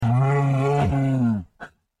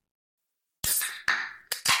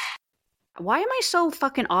Why am I so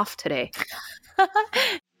fucking off today?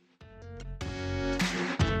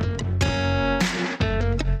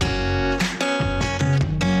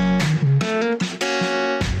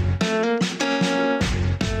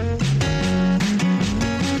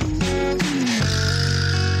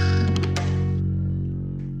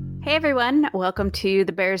 Hey everyone, welcome to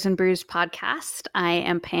the Bears and Brews podcast. I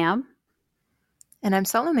am Pam. And I'm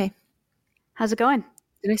Salome. How's it going?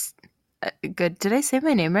 Good. Did I say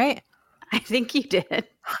my name right? I think you did.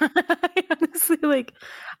 I honestly,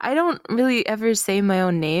 I don't really ever say my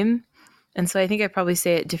own name. And so I think I probably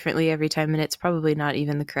say it differently every time, and it's probably not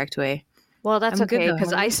even the correct way. Well, that's okay,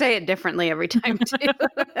 because I say it differently every time, too.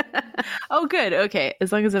 Oh, good. Okay.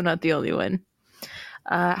 As long as I'm not the only one.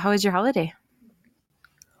 How was your holiday?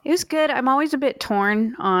 It was good. I'm always a bit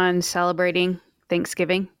torn on celebrating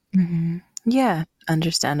Thanksgiving. Mm-hmm. Yeah,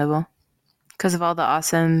 understandable. Because of all the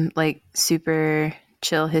awesome, super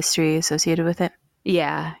chill history associated with it.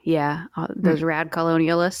 Yeah. Those rad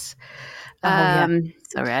colonialists. Yeah.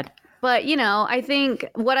 So rad. But, I think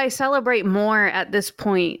what I celebrate more at this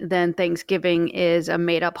point than Thanksgiving is a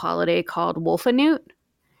made-up holiday called Wolfanoot.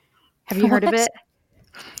 Have you heard of it?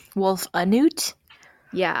 Wolfanoot?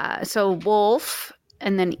 Yeah. So wolf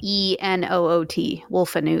and then E-N-O-O-T.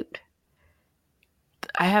 Wolfanoot.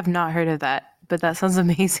 I have not heard of that, but that sounds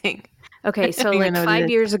amazing. Okay, so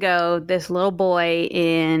 5 years ago, this little boy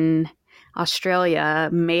in Australia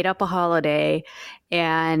made up a holiday,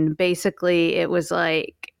 and basically it was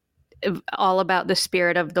all about the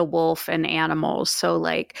spirit of the wolf and animals. So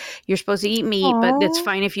you're supposed to eat meat, but it's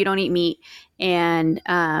fine if you don't eat meat. And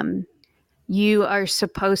you are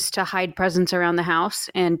supposed to hide presents around the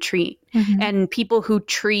house and treat, and people who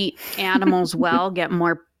treat animals well get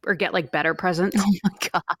better presents. Oh my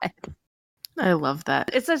God. I love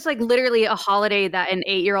that. It's just literally a holiday that an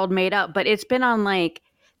 8-year-old made up, but it's been on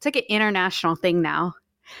it's like an international thing now.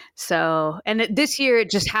 So, and this year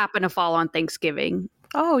it just happened to fall on Thanksgiving.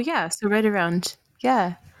 Oh yeah. So right around.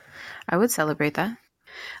 Yeah. I would celebrate that.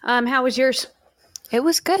 How was yours? It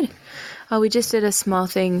was good. We just did a small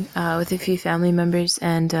thing with a few family members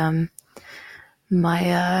and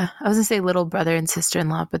my, I was going to say little brother and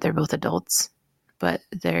sister-in-law, but they're both adults. But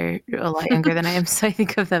they're a lot younger than I am, so I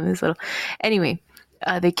think of them as little. Anyway,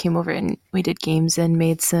 they came over and we did games and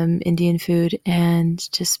made some Indian food and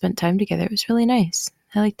just spent time together. It was really nice.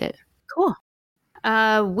 I liked it. Cool.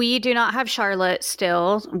 We do not have Charlotte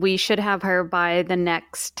still. We should have her by the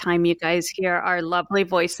next time you guys hear our lovely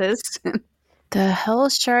voices. The hell,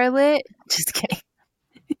 Charlotte? Just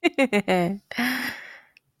kidding.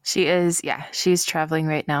 She is, she's traveling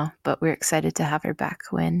right now, but we're excited to have her back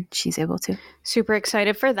when she's able to. Super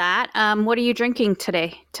excited for that. What are you drinking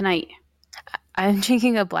tonight? I'm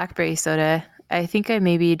drinking a blackberry soda. I think I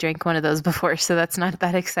maybe drank one of those before, so that's not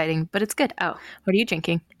that exciting, but it's good. Oh. What are you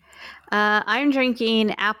drinking? I'm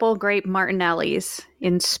drinking apple grape Martinelli's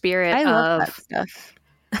in spirit of... I love that stuff.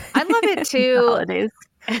 I love it too. The holidays.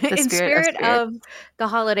 In spirit of the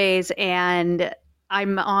holidays, and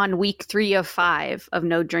I'm on week 3 of 5 of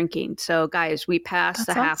no drinking. So, guys, we passed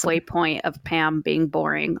the halfway point of Pam being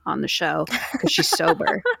boring on the show because she's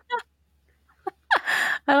sober.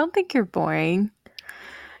 I don't think you're boring.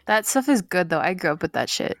 That stuff is good, though. I grew up with that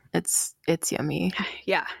shit. It's yummy.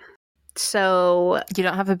 Yeah. So you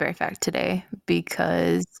don't have a bear fact today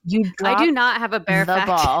because you dropped I do not have a bear fact.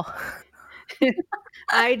 Ball.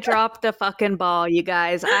 I dropped the fucking ball, you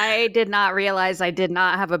guys. I did not realize I did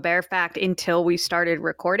not have a bear fact until we started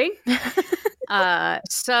recording.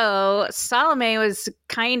 So Salome was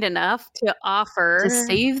kind enough to offer... To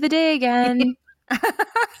save the day again.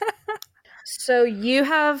 So you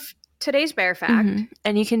have today's bear fact. Mm-hmm.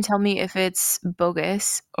 And you can tell me if it's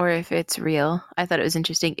bogus or if it's real. I thought it was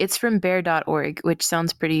interesting. It's from bear.org, which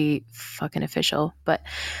sounds pretty fucking official. But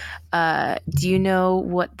do you know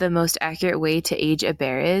what the most accurate way to age a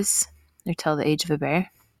bear is? Or tell the age of a bear?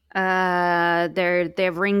 They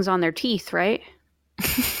have rings on their teeth, right?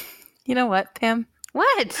 You know what, Pam?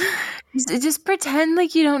 What? Just pretend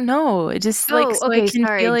like you don't know. Just so okay,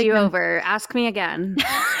 sorry. Do over. Ask me again.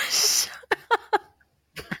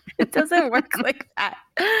 It doesn't work like that.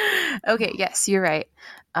 Okay, yes, you're right.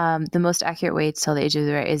 The most accurate way to tell the age of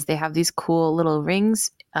the bear is they have these cool little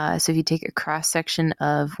rings. So if you take a cross section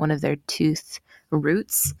of one of their tooth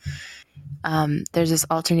roots, there's this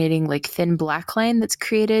alternating thin black line that's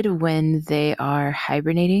created when they are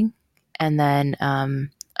hibernating, and then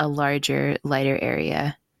a larger, lighter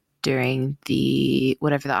area during the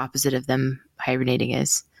whatever the opposite of them hibernating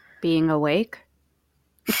is. Being awake?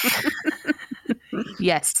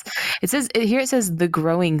 Yes. It says the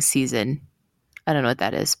growing season. I don't know what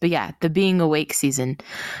that is, but yeah, the being awake season.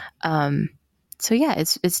 So yeah,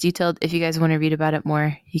 it's detailed. If you guys want to read about it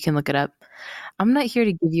more, you can look it up. I'm not here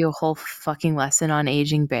to give you a whole fucking lesson on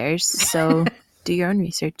aging bears, so do your own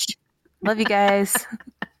research. Love you guys.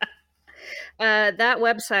 That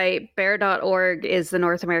website, bear.org, is the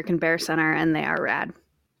North American Bear Center, and they are rad.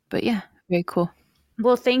 But yeah, very cool.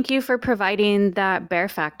 Well, thank you for providing that bear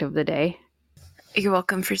fact of the day. You're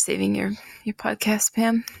welcome for saving your podcast,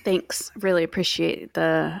 Pam. Thanks. Really appreciate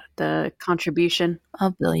the contribution.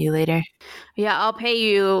 I'll bill you later. Yeah, I'll pay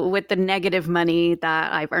you with the negative money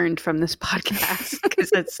that I've earned from this podcast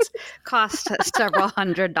because it's cost several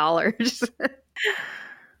 $100s.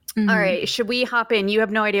 Mm-hmm. All right, should we hop in? You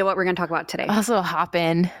have no idea what we're going to talk about today. Also, hop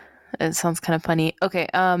in. It sounds kind of funny. Okay,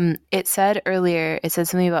 it said earlier, it said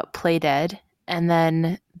something about Play Dead, and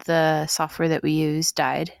then the software that we use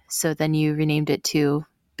died. So then you renamed it to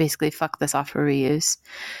basically fuck the software we use.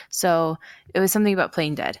 So it was something about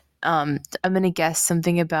Playing Dead. I'm going to guess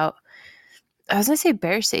something about, I was going to say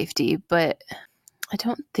bear safety, but I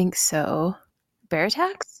don't think so. Bear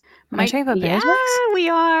attacks? Am I talking about bear attacks? Yeah, we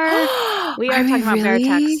are. We are talking about bear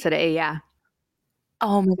attacks today, yeah.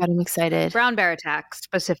 Oh my God, I'm excited. Brown bear attacks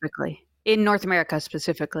specifically, in North America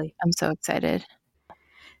specifically. I'm so excited.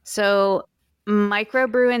 So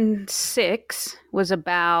Microbruin 6 was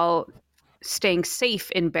about staying safe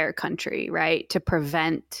in bear country, right? To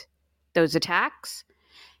prevent those attacks.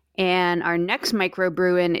 And our next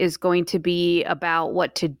microbruin is going to be about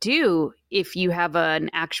what to do if you have an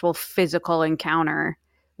actual physical encounter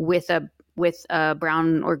with a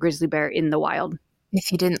brown or grizzly bear in the wild.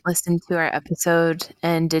 If you didn't listen to our episode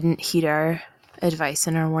and didn't heed our advice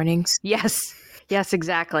and our warnings. Yes,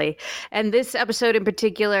 exactly. And this episode in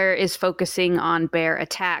particular is focusing on bear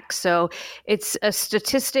attacks. So it's a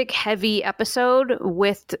statistic heavy episode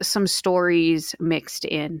with some stories mixed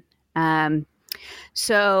in.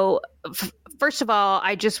 First of all,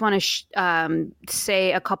 I just want to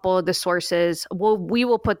say a couple of the sources. We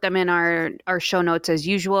will put them in our show notes as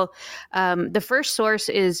usual. The first source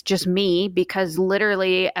is just me, because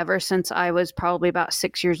literally ever since I was probably about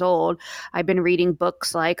 6 years old, I've been reading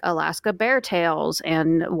books like Alaska Bear Tales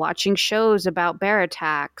and watching shows about bear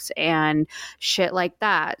attacks and shit like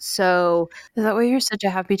that. So is that why you're such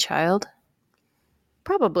a happy child?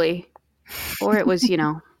 Probably. Or it was,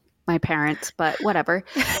 my parents, but whatever.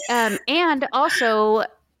 And also,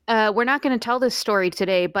 we're not going to tell this story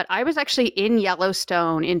today, but I was actually in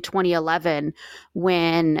Yellowstone in 2011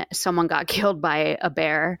 when someone got killed by a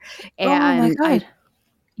bear. And oh my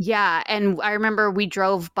God. And I remember we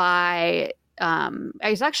drove by, it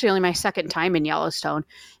was actually only my second time in Yellowstone,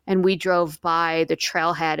 and we drove by the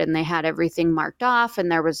trailhead and they had everything marked off,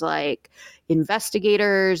 and there was like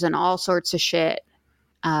investigators and all sorts of shit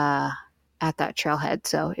at that trailhead.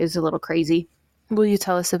 So it was a little crazy. Will you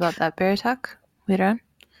tell us about that bear attack later on?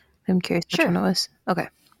 I'm curious which one it was. Okay.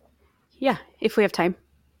 Yeah, if we have time.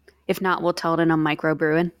 If not, we'll tell it in a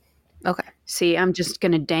microbruin. Okay. See, I'm just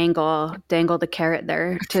going to dangle the carrot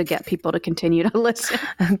there to get people to continue to listen.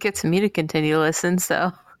 It gets me to continue to listen,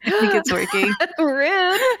 so I think it's working.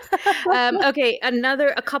 Rude. Okay,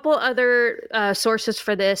 a couple other sources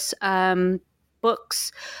for this.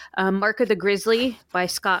 Books, Mark of the Grizzly by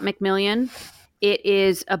Scott McMillan. It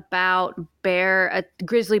is about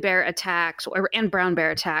grizzly bear attacks and brown bear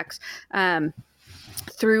attacks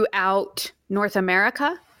throughout North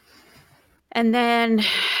America. And then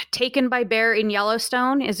Taken by Bear in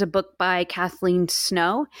Yellowstone is a book by Kathleen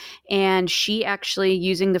Snow. And she actually,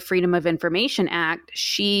 using the Freedom of Information Act,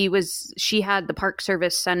 she had the Park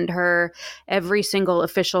Service send her every single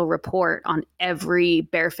official report on every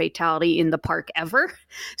bear fatality in the park ever.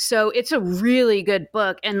 So it's a really good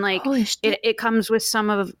book. And like it comes with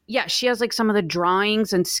she has like some of the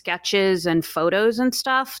drawings and sketches and photos and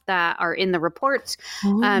stuff that are in the reports.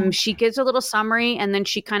 She gives a little summary and then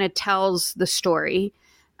she kind of tells the story.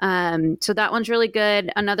 So that one's really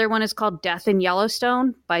good. Another one is called Death in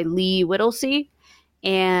Yellowstone by Lee Whittlesey.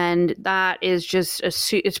 And that is just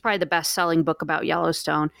it's probably the best selling book about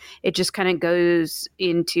Yellowstone. It just kind of goes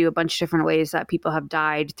into a bunch of different ways that people have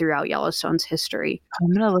died throughout Yellowstone's history. I'm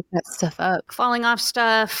going to look that stuff up. Falling off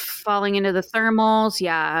stuff, falling into the thermals.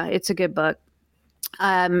 Yeah, it's a good book.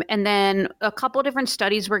 And then a couple different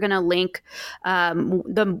studies we're going to link.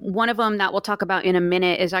 The one of them that we'll talk about in a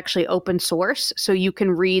minute is actually open source, so you can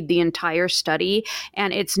read the entire study,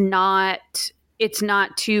 and it's not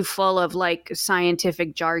too full of like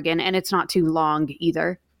scientific jargon, and it's not too long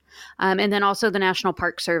either. And then also the National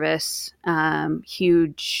Park Service,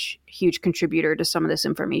 huge contributor to some of this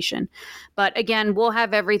information. But again, we'll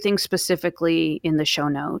have everything specifically in the show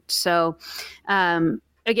notes. So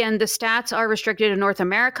Again, the stats are restricted to North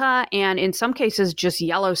America and in some cases just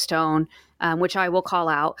Yellowstone, which I will call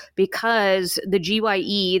out because the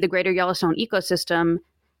GYE, the Greater Yellowstone Ecosystem,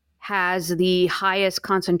 has the highest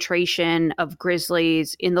concentration of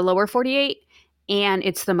grizzlies in the lower 48 and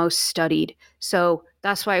it's the most studied. So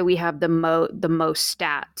that's why we have the most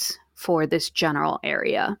stats for this general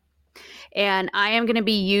area. And I am going to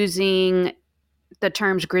be using the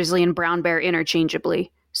terms grizzly and brown bear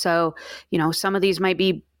interchangeably. So, some of these might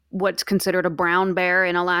be what's considered a brown bear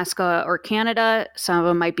in Alaska or Canada. Some of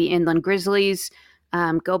them might be inland grizzlies.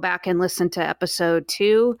 Go back and listen to episode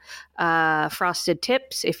 2, Frosted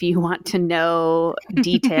Tips, if you want to know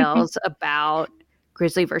details about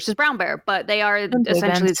grizzly versus brown bear. But they are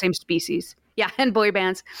essentially the same species. Yeah, and boy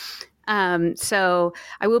bands. So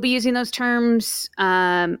I will be using those terms.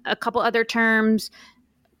 A couple other terms.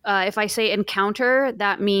 If I say encounter,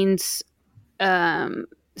 that means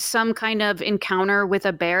some kind of encounter with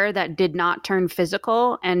a bear that did not turn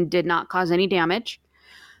physical and did not cause any damage.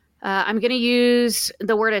 I'm going to use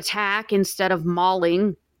the word attack instead of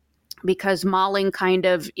mauling because mauling kind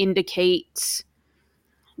of indicates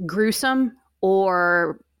gruesome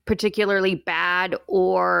or particularly bad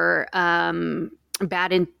or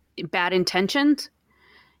bad intentions.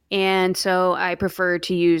 And so I prefer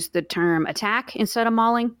to use the term attack instead of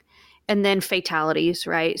mauling. And then fatalities,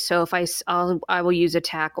 right? So if I will use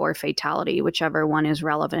attack or fatality, whichever one is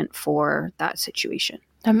relevant for that situation.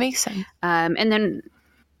 That makes sense. And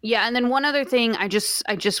then one other thing I just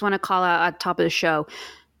want to call out at the top of the show.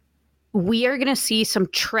 We are going to see some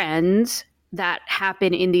trends that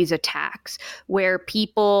happen in these attacks where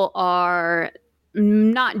people are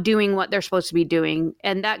not doing what they're supposed to be doing.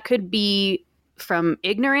 And that could be from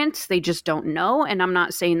ignorance. They just don't know. And I'm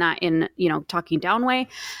not saying that in, talking down way.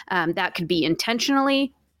 That could be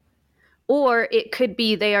intentionally, or it could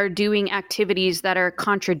be they are doing activities that are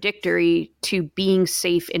contradictory to being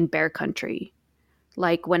safe in bear country.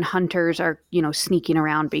 Like when hunters are, sneaking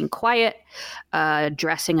around being quiet,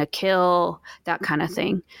 dressing a kill, that kind of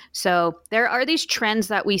thing. So there are these trends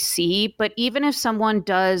that we see, but even if someone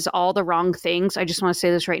does all the wrong things, I just want to say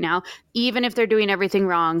this right now, even if they're doing everything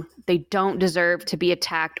wrong, they don't deserve to be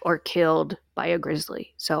attacked or killed by a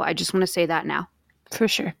grizzly. So I just want to say that now. For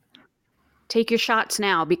sure. Take your shots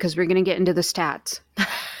now because we're going to get into the stats.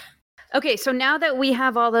 Okay, so now that we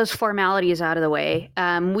have all those formalities out of the way,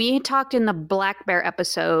 we talked in the black bear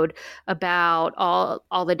episode about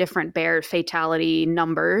all the different bear fatality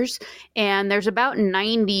numbers, and there's about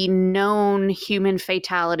 90 known human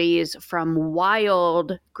fatalities from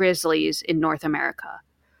wild grizzlies in North America.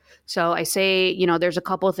 So I say, there's a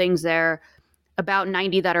couple of things there, about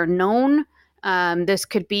 90 that are known. This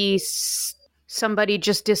could be somebody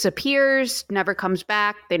just disappears, never comes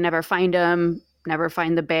back, they never find them, never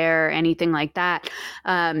find the bear, anything like that.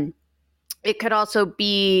 It could also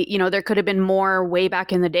be, there could have been more way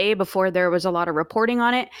back in the day before there was a lot of reporting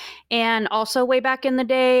on it. And also way back in the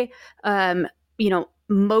day,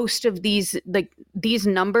 most of these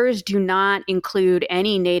numbers do not include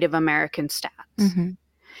any Native American stats. Mm-hmm.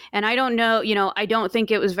 And I don't know, I don't think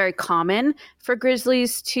it was very common for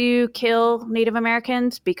grizzlies to kill Native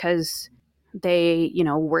Americans because they,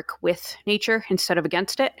 work with nature instead of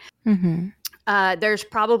against it. Mm-hmm. There's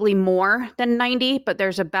probably more than 90, but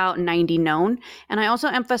there's about 90 known. And I also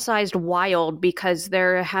emphasized wild because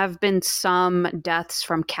there have been some deaths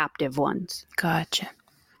from captive ones. Gotcha.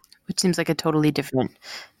 Which seems like a totally different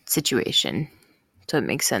situation. So it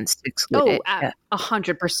makes sense to exclude it.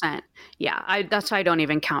 100%. Yeah, that's why I don't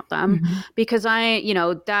even count them because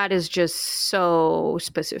that is just so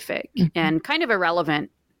specific and kind of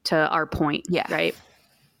irrelevant to our point, right?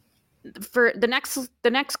 For the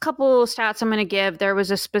next couple stats I'm going to give, there was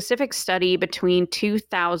a specific study between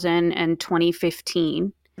 2000 and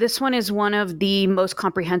 2015. This one is one of the most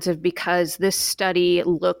comprehensive because this study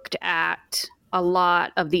looked at a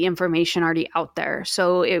lot of the information already out there.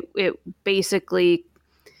 So it basically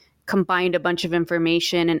combined a bunch of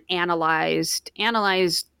information and analyzed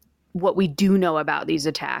what we do know about these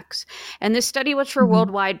attacks. And this study was for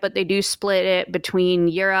worldwide, but they do split it between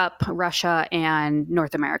Europe, Russia, and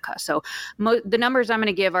North America. So the numbers I'm going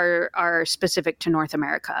to give are specific to North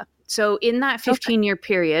America. So in that 15-year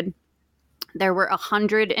period, there were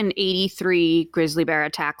 183 grizzly bear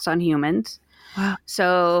attacks on humans. Wow.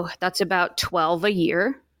 So that's about 12 a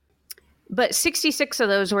year. But 66 of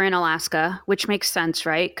those were in Alaska, which makes sense,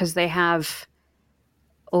 right? Because they have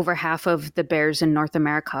over half of the bears in North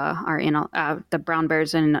America are in the brown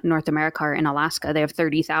bears in North America are in Alaska. They have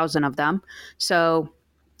 30,000 of them. So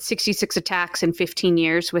 66 attacks in 15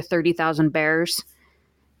 years with 30,000 bears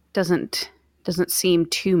doesn't Doesn't seem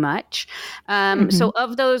too much. Mm-hmm. So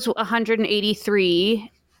of those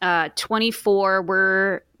 183, 24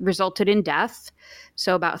 were resulted in death,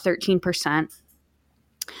 so about 13%.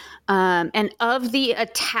 And of the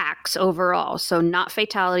attacks overall, so not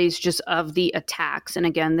fatalities, just of the attacks. And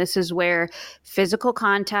again, this is where physical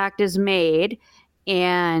contact is made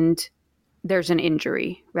and there's an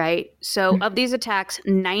injury, right? So of these attacks,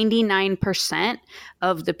 99%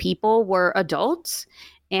 of the people were adults.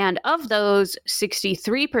 And of those,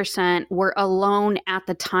 63% were alone at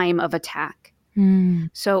the time of attack. Mm.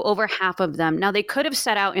 So over half of them. Now, they could have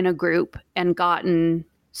set out in a group and gotten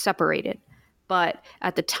separated. But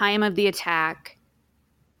at the time of the attack,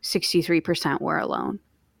 63% were alone.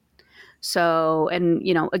 So, and,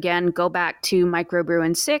 again, go back to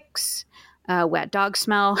Microbrew 6. Wet Dog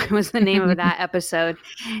Smell was the name of that episode.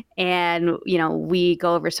 And, we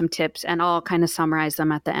go over some tips and I'll kind of summarize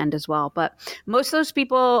them at the end as well. But most of those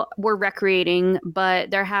people were recreating,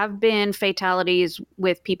 but there have been fatalities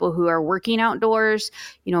with people who are working outdoors,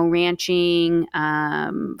 ranching,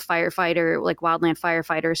 firefighter, like wildland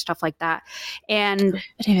firefighters, stuff like that. And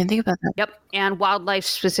I didn't even think about that. Yep. And wildlife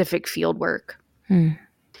specific field work. Hmm.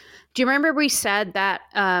 Do you remember we said that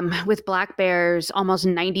with black bears, almost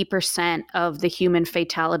 90% of the human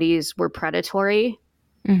fatalities were predatory?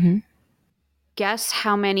 Mm-hmm. Guess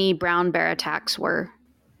how many brown bear attacks were?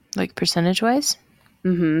 Like percentage-wise?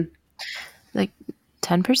 Mm-hmm. Like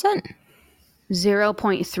 10%?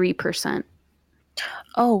 0.3%.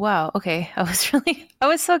 Oh, wow. Okay. I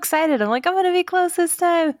was so excited. I'm like, I'm going to be close this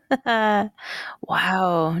time.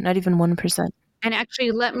 Wow. Not even 1%. And actually,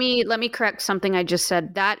 let me correct something I just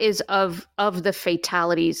said. That is of the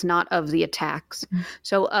fatalities, not of the attacks. Mm-hmm.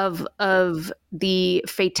 So of the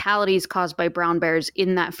fatalities caused by brown bears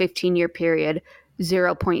in that 15-year period,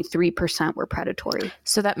 0.3% were predatory.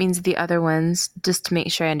 So that means the other ones, just to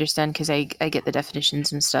make sure I understand, because I get the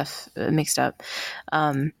definitions and stuff mixed up.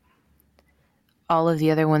 All of the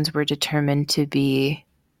other ones were determined to be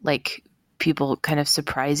like people kind of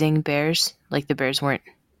surprising bears. Like the bears weren't,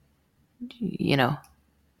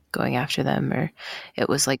 going after them, or it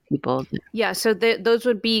was like people. Yeah, so those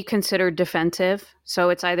would be considered defensive. So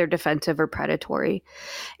it's either defensive or predatory.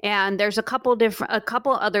 And there's a couple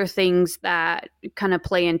other things that kind of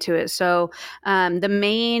play into it. So the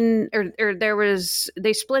main,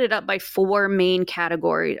 they split it up by 5 main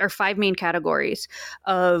categories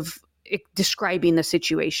of describing the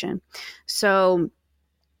situation. So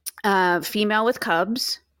female with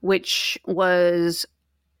cubs, which was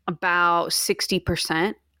about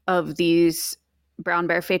 60% of these brown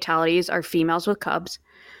bear fatalities are females with cubs.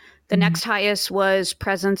 The next highest was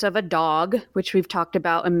presence of a dog, which we've talked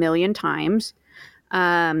about a million times.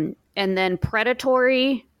 And then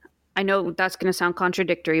predatory, I know that's going to sound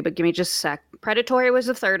contradictory, but give me just a sec. Predatory was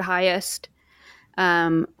the third highest.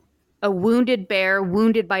 A wounded bear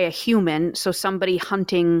wounded by a human, so somebody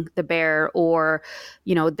hunting the bear, or,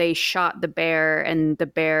 they shot the bear and the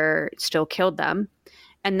bear still killed them.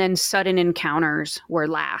 And then sudden encounters were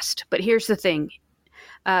last. But here's the thing.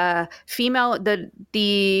 Female,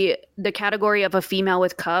 the category of a female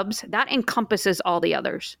with cubs, that encompasses all the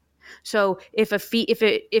others. So if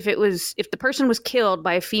the person was killed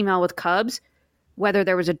by a female with cubs, whether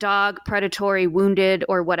there was a dog, predatory, wounded,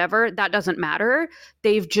 or whatever, that doesn't matter.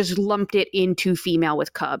 They've just lumped it into female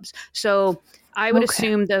with cubs. So I would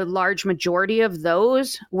assume the large majority of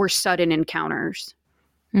those were sudden encounters.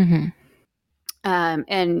 Mm-hmm.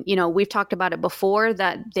 And we've talked about it before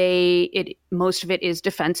that most of it is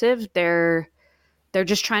defensive. They're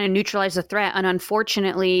just trying to neutralize the threat, and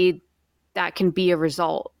unfortunately, that can be a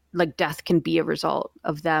result. Like death can be a result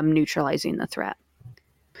of them neutralizing the threat.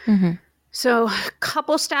 Mm-hmm. So,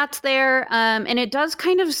 couple stats there, and it does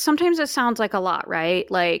kind of sometimes it sounds like a lot, right?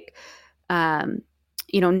 Like,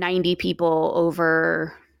 90 people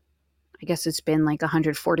over. I guess it's been like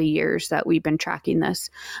 140 years that we've been tracking this.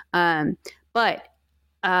 But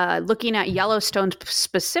looking at Yellowstone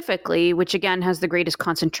specifically, which again has the greatest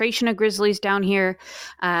concentration of grizzlies down here,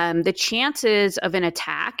 the chances of an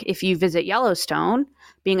attack, if you visit Yellowstone,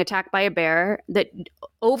 being attacked by a bear, that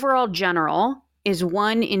overall general is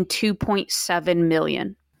 1 in 2.7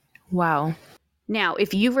 million. Wow. Now,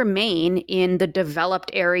 if you remain in the developed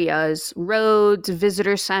areas, roads,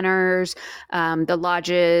 visitor centers, the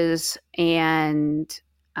lodges, and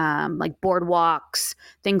like boardwalks,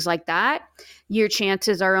 things like that, your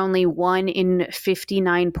chances are only 1 in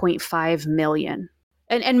 59.5 million.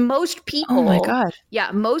 And most people, oh my God.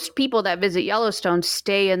 Yeah, most people that visit Yellowstone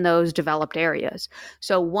stay in those developed areas.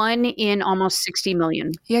 So 1 in almost 60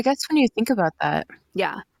 million. Yeah, I guess when you think about that.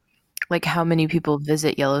 Yeah. like how many people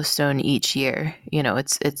visit Yellowstone each year. You know,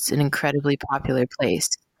 it's an incredibly popular place.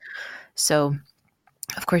 So,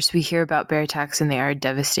 of course, we hear about bear attacks and they are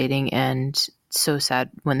devastating and so sad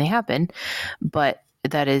when they happen, but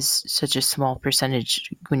that is such a small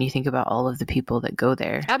percentage when you think about all of the people that go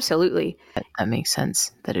there. Absolutely. That makes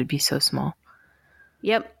sense that it'd be so small.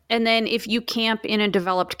 Yep. And then if you camp in a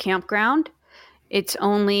developed campground, it's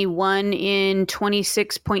only 1 in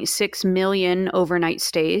 26.6 million overnight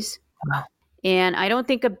stays. Wow. And I don't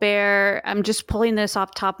think a bear, I'm just pulling this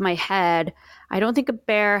off the top of my head, I don't think a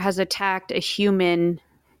bear has attacked a human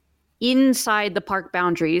inside the park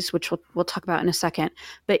boundaries, which we'll talk about in a second.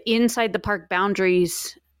 But inside the park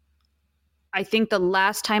boundaries, I think the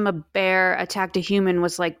last time a bear attacked a human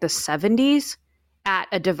was like the 70s at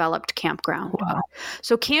a developed campground. Wow.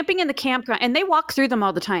 So camping in the campground, and they walk through them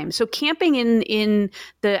all the time. So camping in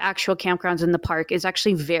the actual campgrounds in the park is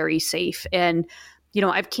actually very safe. And, you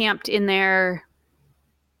know, I've camped in there,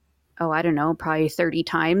 I don't know, probably 30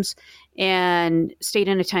 times and stayed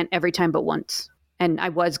in a tent every time but once. And I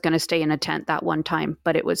was going to stay in a tent that one time,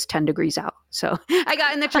 but it was 10 degrees out. So I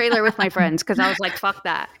got in the trailer with my friends because I was like, fuck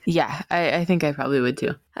that. Yeah, I think I probably would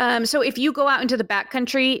too. So if you go out into the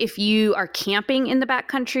backcountry, if you are camping in the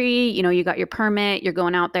backcountry, you know, you got your permit, you're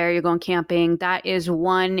going out there, you're going camping, that is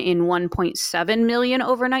 1 in 1.7 million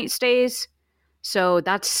overnight stays. So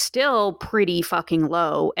that's still pretty fucking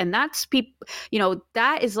low. And that's people, you know,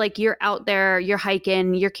 that is like you're out there, you're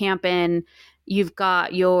hiking, you're camping, you've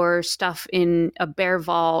got your stuff in a bear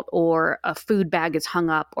vault or a food bag is hung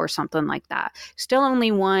up or something like that. Still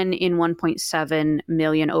only 1 in 1.7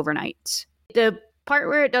 million overnights. The part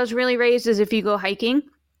where it does really raise is if you go hiking.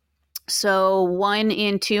 So 1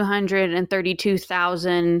 in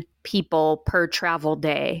 232,000 people per travel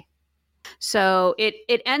day. So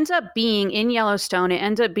it ends up being in Yellowstone, it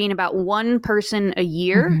ends up being about one person a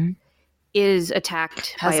year is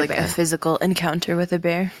attacked by a bear. Has like a physical encounter with a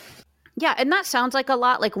bear. Yeah, and that sounds like a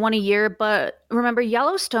lot, like one a year, but remember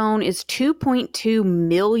Yellowstone is 2.2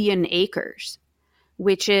 million acres,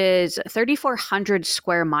 which is 3,400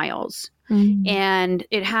 square miles. And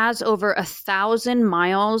it has over 1,000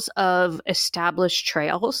 miles of established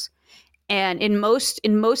trails. And in most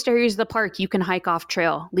areas of the park, you can hike off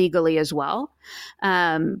trail legally as well.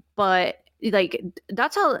 But like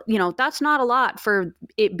that's that's not a lot for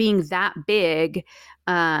it being that big,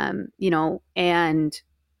 you know, and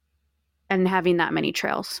having that many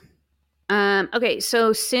trails. Okay,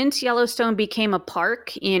 so since Yellowstone became a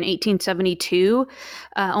park in 1872,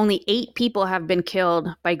 only 8 people have been killed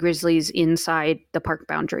by grizzlies inside the park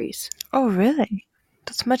boundaries. Oh, really?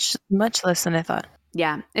 That's much less than I thought.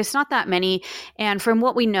 Yeah, it's not that many. And from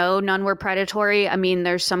what we know, none were predatory. I mean,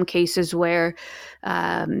 there's some cases where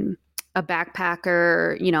a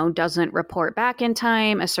backpacker, you know, doesn't report back in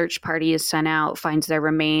time. A search party is sent out, finds their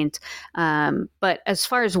remains. But as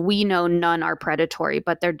far as we know, none are predatory,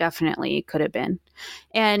 but there definitely could have been.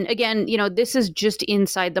 And again, you know, this is just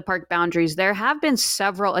inside the park boundaries. There have been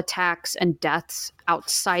several attacks and deaths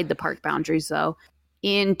outside the park boundaries, though.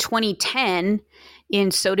 In 2010, in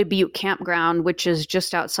Soda Butte Campground, which is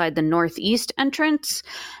just outside the northeast entrance,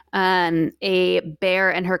 a bear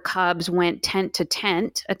and her cubs went tent to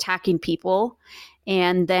tent attacking people.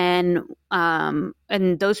 And then,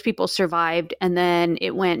 and those people survived. And then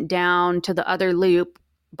it went down to the other loop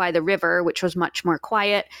by the river, which was much more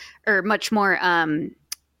quiet or much more,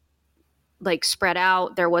 like spread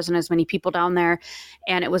out. There wasn't as many people down there,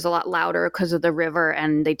 and it was a lot louder because of the river.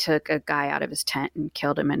 And they took a guy out of his tent and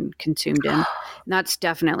killed him and consumed him. And that's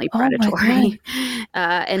definitely predatory.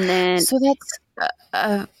 And then, so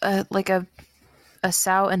that's like a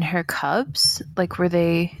sow and her cubs. Like, were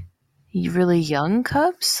they really young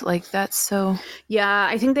cubs? Like, that's so. Yeah,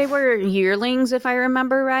 I think they were yearlings, if I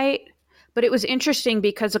remember right. But it was interesting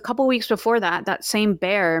because a couple weeks before that, that same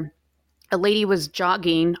bear, a lady was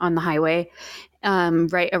jogging on the highway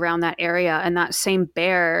right around that area. And that same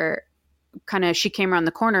bear she came around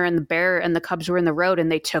the corner and the bear and the cubs were in the road and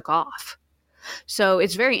they took off. So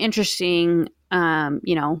it's very interesting,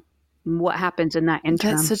 you know, what happens in that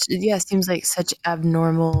interim. Seems like such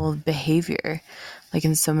abnormal behavior, like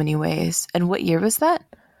in so many ways. And what year was that?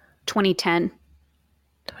 2010.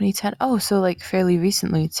 2010. Oh, so like fairly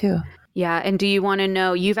recently too. Yeah. And do you want to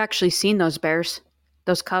know, you've actually seen those bears,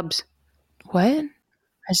 those cubs. What? I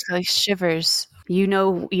just got like shivers. You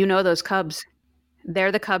know those cubs.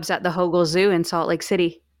 They're the cubs at the Hogle Zoo in Salt Lake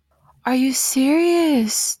City. Are you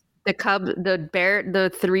serious?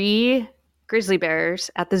 The 3 grizzly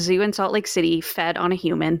bears at the zoo in Salt Lake City fed on a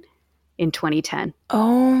human in 2010.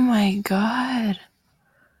 Oh my God.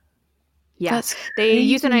 Yeah. That's They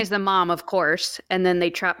crazy. euthanize the mom, of course, and then they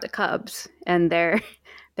trap the cubs, and they're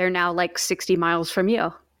now like 60 miles from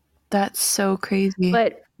you. That's so crazy.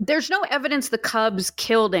 But there's no evidence the cubs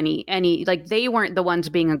killed any like they weren't the ones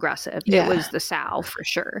being aggressive. It Yeah. was the sow for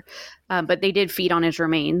sure. But they did feed on his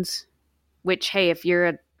remains, which, hey, if you're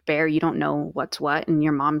a bear, you don't know what's what, and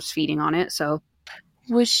your mom's feeding on it. So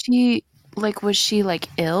Was she like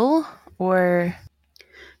ill or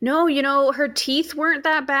no, her teeth weren't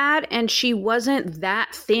that bad, and she wasn't that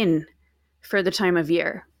thin for the time of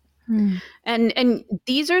year. hmm, And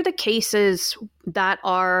these are the cases that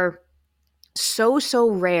are so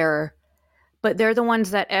rare, but they're the ones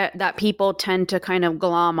that people tend to kind of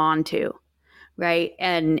glom onto, right?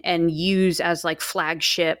 And use as like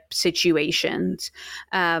flagship situations.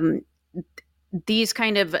 Um, these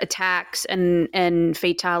kind of attacks and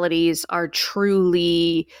fatalities are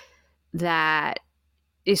truly that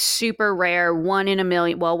is super rare, one in a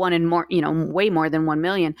million, well, one in more, way more than 1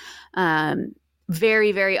 million.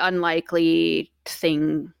 Very, very unlikely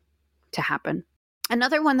thing to happen.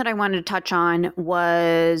 Another one that I wanted to touch on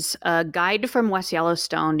was a guide from West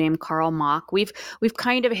Yellowstone named Carl Mock. We've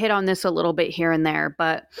kind of hit on this a little bit here and there,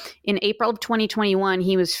 but in April of 2021,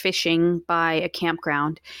 he was fishing by a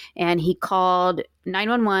campground and he called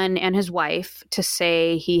 911 and his wife to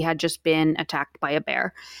say he had just been attacked by a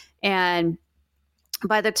bear. And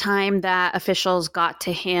by the time that officials got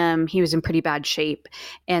to him, he was in pretty bad shape,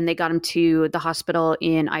 and they got him to the hospital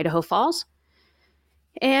in Idaho Falls.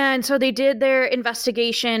 And so they did their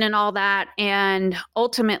investigation and all that. And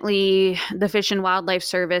ultimately, the Fish and Wildlife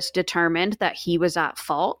Service determined that he was at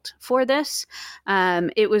fault for this.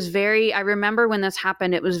 It was I remember when this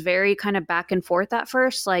happened, it was very kind of back and forth at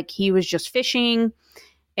first. Like he was just fishing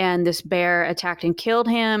and this bear attacked and killed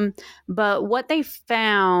him. But what they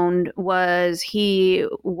found was he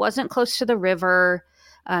wasn't close to the river.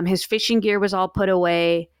 His fishing gear was all put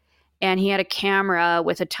away, and he had a camera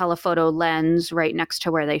with a telephoto lens right next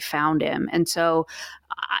to where they found him. And so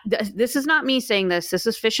this is not me saying this. This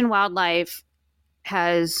is Fish and Wildlife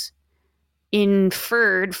has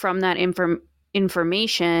inferred from that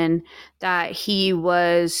information that he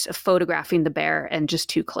was photographing the bear and just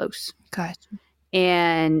too close. gotcha.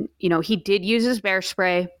 And, he did use his bear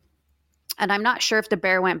spray. And I'm not sure if the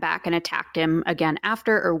bear went back and attacked him again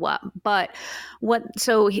after or what. But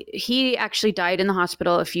so he actually died in the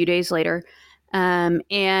hospital a few days later.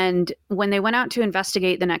 And when they went out to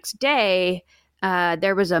investigate the next day,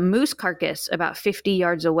 there was a moose carcass about 50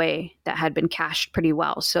 yards away that had been cached pretty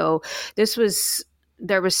well. So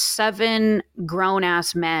there was 7 grown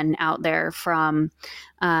ass men out there from,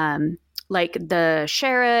 like the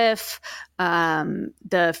sheriff,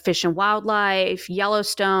 the Fish and Wildlife,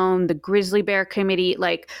 Yellowstone, the Grizzly Bear Committee,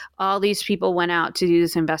 like all these people went out to do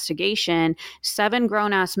this investigation. 7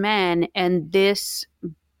 grown ass men, and this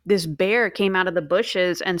bear came out of the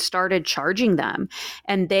bushes and started charging them.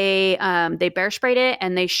 And they bear sprayed it,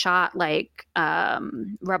 and they shot like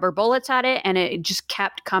rubber bullets at it, and it just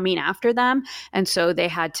kept coming after them. And so they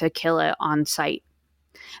had to kill it on site.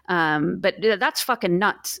 But that's fucking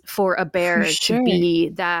nuts for a For bear to sure. be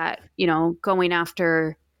that, going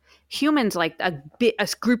after humans, like a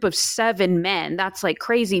group of 7 men. That's like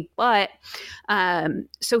crazy. But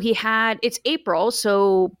so it's April.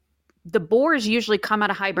 So the boars usually come out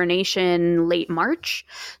of hibernation late March.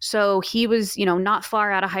 So he was, not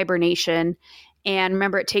far out of hibernation. And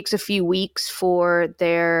remember, it takes a few weeks for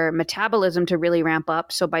their metabolism to really ramp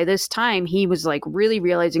up. So by this time, he was like really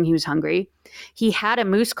realizing he was hungry. He had a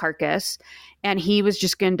moose carcass, and he was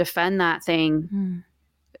just going to defend that thing,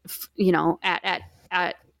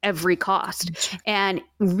 at every cost. And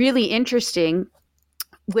really interesting,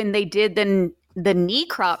 when they did the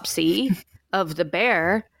necropsy of the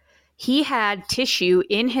bear, he had tissue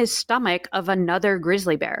in his stomach of another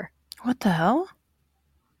grizzly bear. What the hell?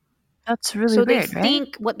 That's really So weird, right?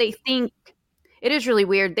 they think it is really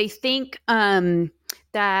weird. They think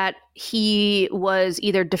that he was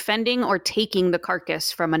either defending or taking the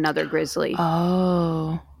carcass from another grizzly.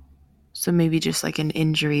 Oh. So maybe just like an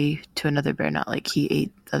injury to another bear, not like he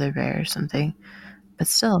ate the other bear or something. But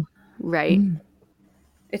still. Right.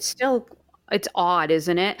 It's odd,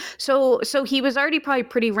 isn't it? So he was already probably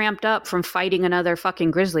pretty ramped up from fighting another fucking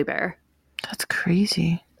grizzly bear. That's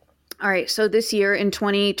crazy. All right, so this year in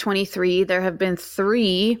 2023, there have been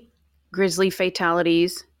 3 grizzly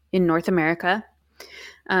fatalities in North America.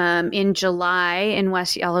 In July in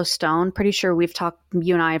West Yellowstone, pretty sure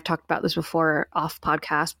you and I have talked about this before off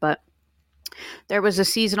podcast, but there was a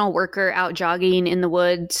seasonal worker out jogging in the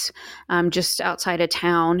woods just outside of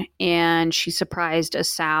town, and she surprised a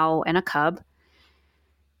sow and a cub.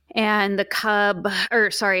 And the cub,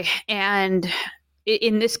 or sorry, and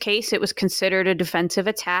in this case, it was considered a defensive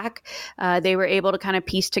attack. They were able to kind of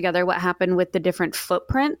piece together what happened with the different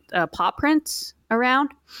paw prints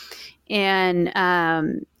around. And,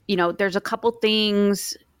 there's a couple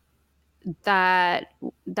things that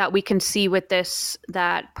we can see with this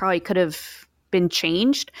that probably could have been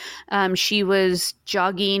changed. She was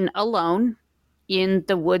jogging alone in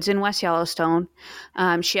the woods in West Yellowstone.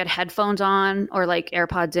 She had headphones on or like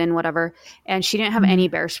AirPods in, whatever, and she didn't have any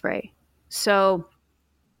bear spray. So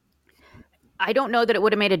I don't know that it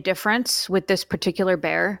would have made a difference with this particular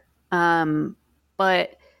bear.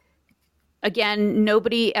 But again,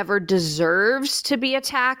 nobody ever deserves to be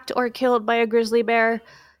attacked or killed by a grizzly bear.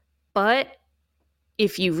 But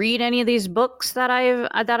if you read any of these books that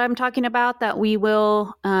I'm talking about that we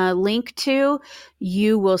will link to,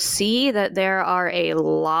 you will see that there are a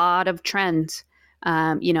lot of trends.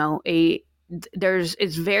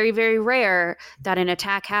 It's very, very rare that an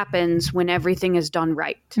attack happens when everything is done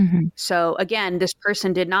right. Mm-hmm. So again, this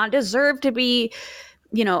person did not deserve to be,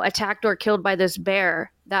 attacked or killed by this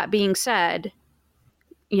bear. That being said,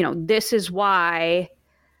 this is why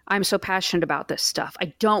I'm so passionate about this stuff.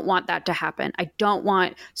 I don't want that to happen. I don't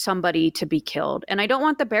want somebody to be killed, and I don't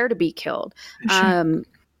want the bear to be killed. Sure.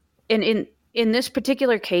 And in this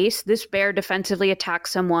particular case, this bear defensively attacked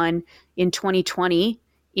someone in 2020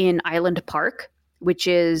 in Island Park, which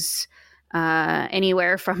is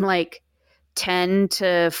anywhere from like 10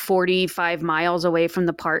 to 45 miles away from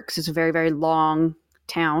the park. It's a very, very long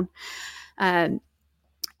town.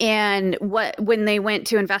 And when they went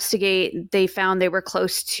to investigate, they found they were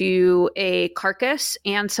close to a carcass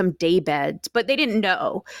and some day beds, but they didn't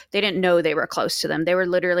know. They didn't know they were close to them. They were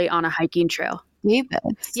literally on a hiking trail. Day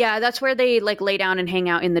beds? Yeah, that's where they like lay down and hang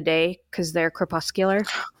out in the day because they're crepuscular.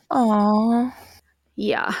 Aww.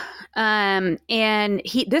 Yeah. And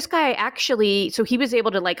this guy actually, so he was able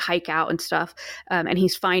to like hike out and stuff, and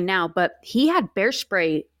he's fine now, but he had bear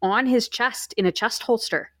spray on his chest in a chest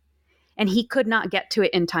holster. And he could not get to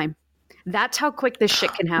it in time. That's how quick this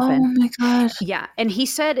shit can happen. Oh my gosh. Yeah. And he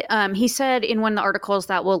said in one of the articles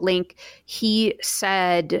that we'll link, he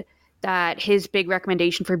said that his big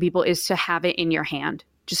recommendation for people is to have it in your hand.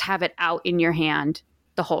 Just have it out in your hand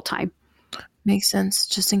the whole time. Makes sense,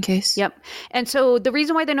 just in case. Yep. And so the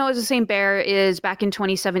reason why they know it's the same bear is back in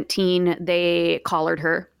 2017, they collared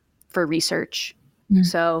her for research. Mm.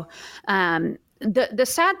 So the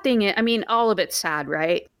sad thing is, I mean, all of it's sad,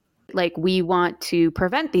 right? Like we want to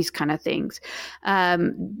prevent these kind of things.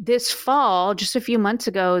 This fall, just a few months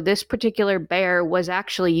ago, this particular bear was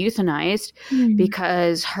actually euthanized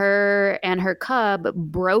because her and her cub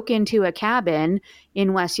broke into a cabin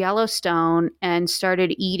in West Yellowstone and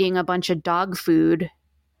started eating a bunch of dog food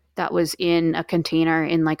that was in a container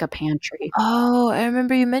in like a pantry. Oh, I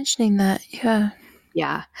remember you mentioning that. Yeah.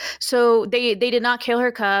 Yeah. So they did not kill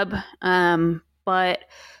her cub, but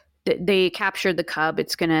they captured the cub.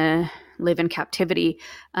 It's going to live in captivity.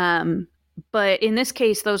 But in this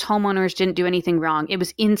case, those homeowners didn't do anything wrong. It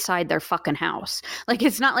was inside their fucking house. Like,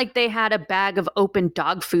 it's not like they had a bag of open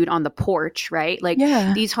dog food on the porch, right? Like,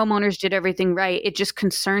 These homeowners did everything right. It just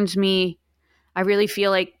concerns me. I really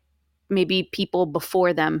feel like maybe people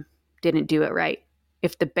before them didn't do it right.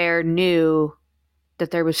 If the bear knew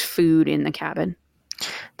that there was food in the cabin.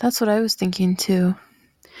 That's what I was thinking too.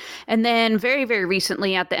 And then very, very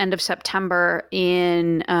recently at the end of September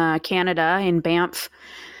in Canada, in Banff,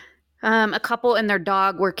 a couple and their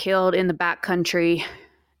dog were killed in the backcountry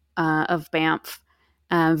of Banff.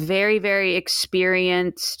 Very, very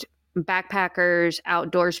experienced backpackers,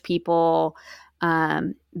 outdoors people.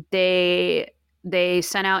 They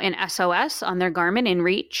sent out an SOS on their Garmin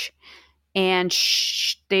inReach, and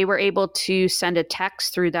they were able to send a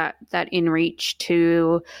text through that inReach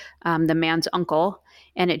to the man's uncle.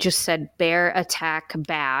 And it just said bear attack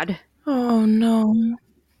bad. Oh no.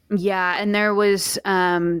 Yeah, and there was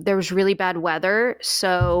really bad weather,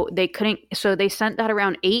 so they sent that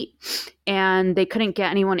around 8, and they couldn't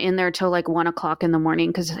get anyone in there till like 1:00 in the morning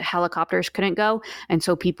because helicopters couldn't go, and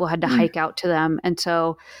so people had to hike out to them. And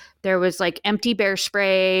so there was like empty bear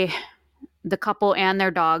spray. The couple and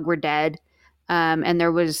their dog were dead, and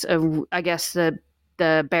there was I guess the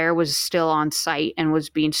bear was still on site and was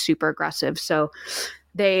being super aggressive. So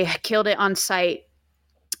they killed it on site.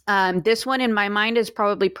 This one in my mind is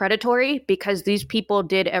probably predatory because these people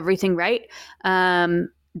did everything right.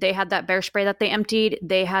 They had that bear spray that they emptied.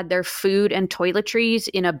 They had their food and toiletries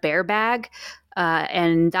in a bear bag,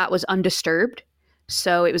 and that was undisturbed.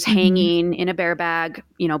 So it was hanging in a bear bag,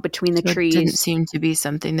 between the trees. It didn't seem to be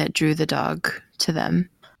something that drew the dog to them.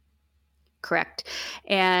 Correct.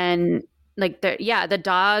 And Like the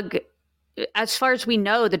dog, as far as we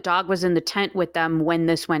know, the dog was in the tent with them when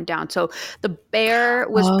this went down. So the bear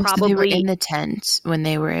was Oh, so they were probably in the tent when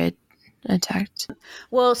they were attacked.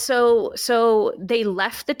 well, so they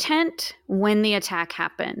left the tent when the attack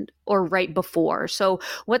happened or right before. So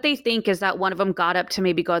what they think is that one of them got up to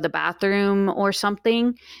maybe go to the bathroom or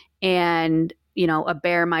something, and a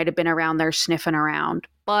bear might have been around there sniffing around.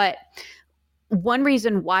 But one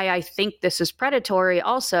reason why I think this is predatory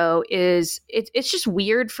also is it's just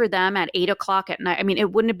weird for them at 8 o'clock at night. I mean,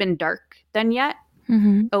 it wouldn't have been dark then yet.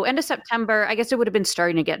 Mm-hmm. Oh, end of September. I guess it would have been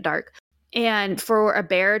starting to get dark. And for a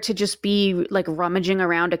bear to just be like rummaging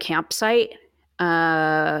around a campsite,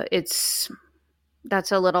 that's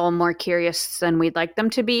a little more curious than we'd like them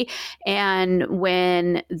to be. And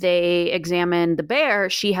when they examined the bear,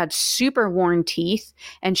 she had super worn teeth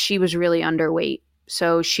and she was really underweight.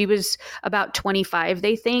 So she was about 25,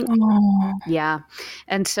 they think. Oh. Yeah.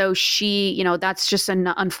 And so she, that's just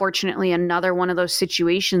unfortunately another one of those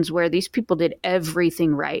situations where these people did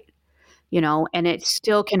everything right, and it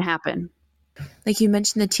still can happen. Like you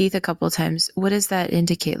mentioned the teeth a couple of times. What does that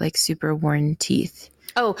indicate? Like super worn teeth?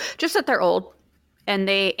 Oh, just that they're old. And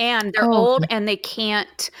they're Oh, old okay. and they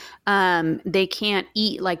can't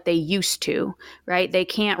eat like they used to, right? They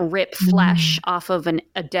can't rip flesh off of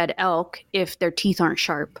a dead elk if their teeth aren't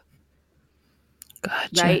sharp.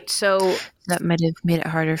 Gotcha. Right. So that might have made it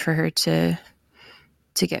harder for her to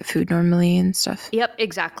get food normally and stuff. Yep,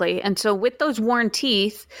 exactly. And so with those worn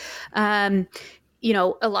teeth, a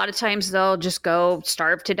lot of times they'll just go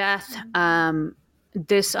starve to death.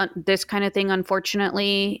 This kind of thing,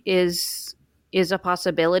 unfortunately, is a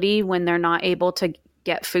possibility. When they're not able to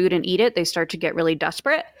get food and eat it, they start to get really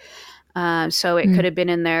desperate. So it could have been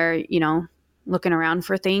in there, looking around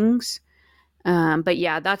for things. But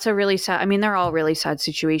yeah, that's a really sad. I mean, they're all really sad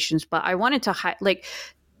situations. But I wanted to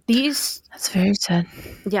these. That's very sad.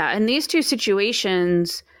 Yeah, and these two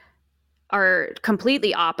situations are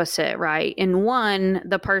completely opposite, right? In one,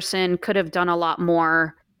 the person could have done a lot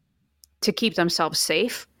more to keep themselves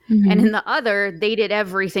safe. Mm-hmm. And in the other, they did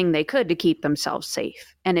everything they could to keep themselves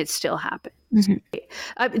safe. And it still happened.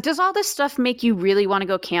 Mm-hmm. Does all this stuff make you really want to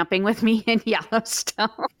go camping with me in Yellowstone?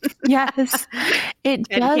 Yes, it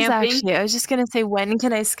does camping? actually. I was just going to say, when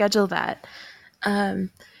can I schedule that?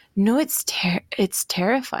 No, it's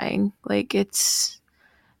terrifying. Like it's,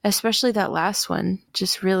 especially that last one,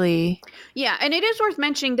 just really. Yeah, and it is worth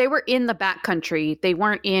mentioning they were in the backcountry. They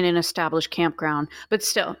weren't in an established campground, but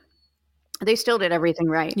still, they still did everything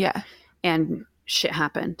right. Yeah. And shit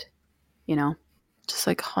happened, Just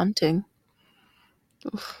like haunting.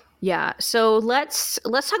 Oof. Yeah. So let's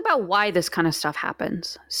talk about why this kind of stuff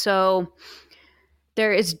happens. So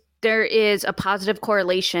there is a positive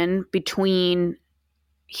correlation between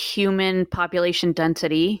human population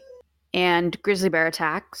density and grizzly bear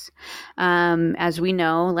attacks. As we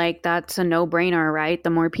know, like that's a no-brainer, right? The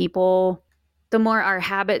more people, the more our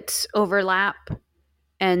habits overlap,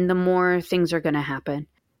 and the more things are going to happen.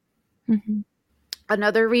 Mm-hmm.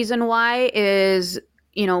 Another reason why is,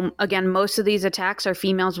 again, most of these attacks are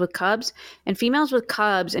females with cubs, and females with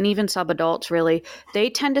cubs, and even subadults, really, they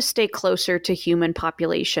tend to stay closer to human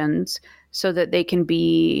populations so that they can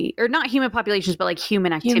be, or not human populations, but like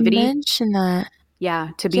human activity. You mentioned that. Yeah,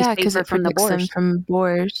 to be safer from the boars. Them from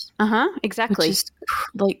boars. Exactly. Which is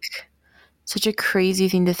like such a crazy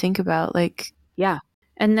thing to think about. Like, yeah.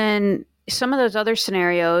 And then some of those other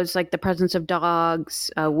scenarios, like the presence of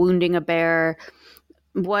dogs, wounding a bear,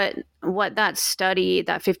 what that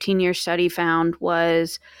 15-year study found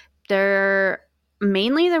was they're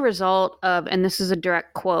mainly the result of, and this is a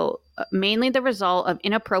direct quote, mainly the result of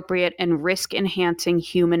inappropriate and risk-enhancing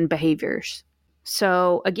human behaviors.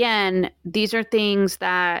 So again, these are things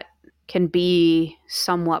that can be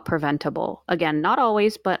somewhat preventable. Again, not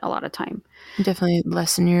always, but a lot of time. Definitely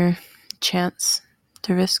lessen your chance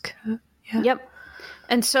to risk. Yeah. Yep.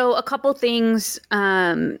 And so a couple things,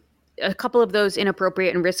 a couple of those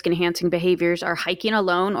inappropriate and risk-enhancing behaviors are hiking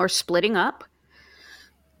alone or splitting up.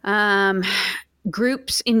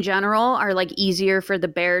 Groups in general are like easier for the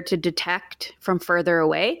bear to detect from further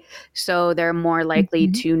away. So they're more likely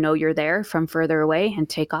to know you're there from further away and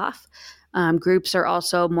take off. Groups are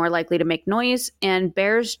also more likely to make noise, and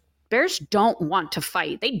bears don't want to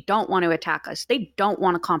fight. They don't want to attack us. They don't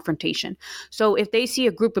want a confrontation. So if they see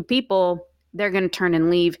a group of people, they're going to turn and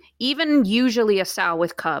leave. Even usually a sow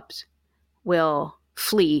with cubs will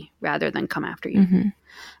flee rather than come after you. Mm-hmm.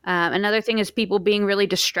 Another thing is people being really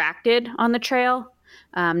distracted on the trail,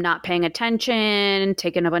 not paying attention,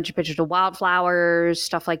 taking a bunch of pictures of wildflowers,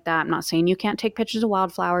 stuff like that. I'm not saying you can't take pictures of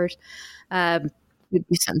wildflowers. You'd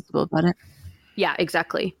be sensible about it. Yeah,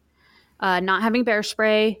 exactly. not having bear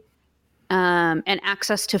spray, and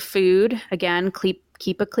access to food. Again,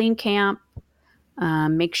 keep a clean camp.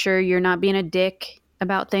 Make sure you're not being a dick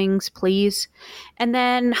about things, please. And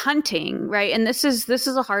then hunting, right? And this is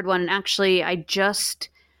a hard one. And actually, I just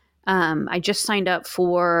signed up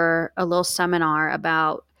for a little seminar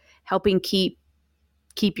about helping keep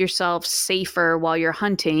yourself safer while you're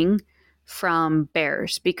hunting from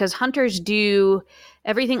bears, because hunters do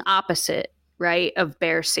everything opposite, right, of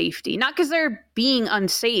bear safety. Not because they're being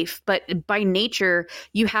unsafe, but by nature,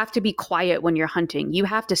 you have to be quiet when you're hunting. You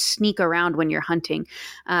have to sneak around when you're hunting.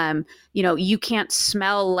 You can't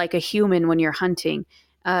smell like a human when you're hunting.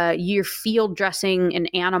 You're field dressing an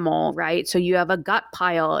animal, right? So you have a gut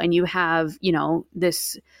pile and you have,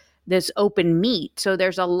 this open meat. So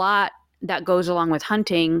there's a lot that goes along with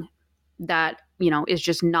hunting that, is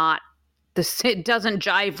just not this. It doesn't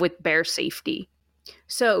jive with bear safety.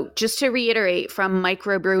 So just to reiterate from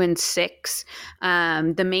Microbrew 6,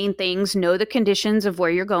 the main things: know the conditions of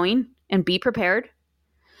where you're going and be prepared.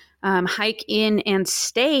 Hike in and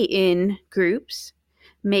stay in groups.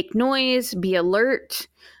 Make noise, be alert,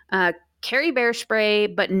 carry bear spray,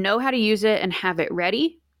 but know how to use it and have it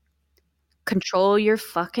ready. Control your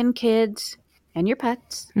fucking kids and your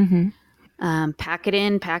pets. Pack it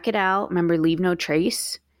in, pack it out. Remember, leave no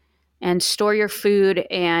trace. And store your food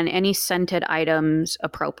and any scented items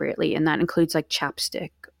appropriately. And that includes like chapstick,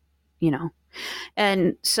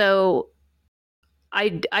 And so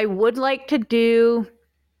I would like to do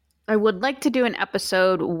an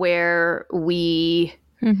episode where we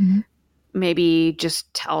maybe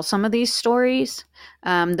just tell some of these stories.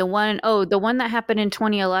 The one that happened in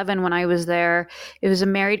 2011 when I was there, it was a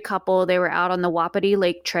married couple. They were out on the Wapiti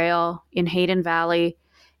Lake Trail in Hayden Valley,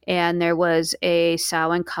 and there was a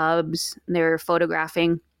sow and cubs. And they were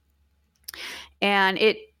photographing, and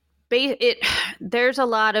there's a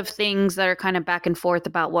lot of things that are kind of back and forth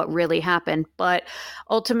about what really happened, but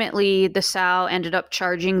ultimately the sow ended up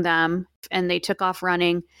charging them, and they took off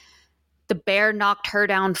running. The bear knocked her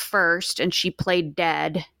down first, and she played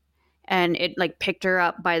dead, and it like picked her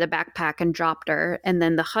up by the backpack and dropped her. And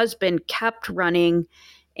then the husband kept running,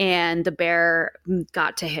 and the bear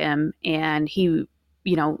got to him, and he,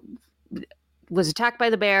 was attacked by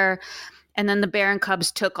the bear. And then the bear and cubs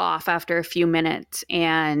took off after a few minutes,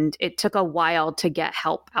 and it took a while to get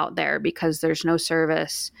help out there because there's no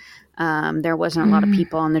service. There wasn't a lot of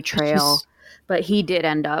people on the trail, but he did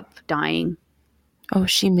end up dying. Oh,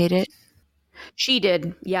 she made it? She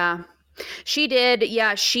did. Yeah. She did.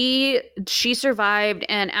 Yeah. She survived.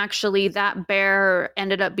 And actually that bear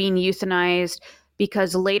ended up being euthanized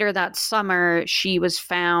because later that summer she was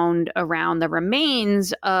found around the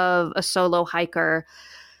remains of a solo hiker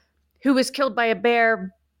who was killed by a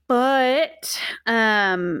bear. But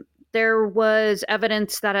there was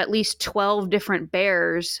evidence that at least 12 different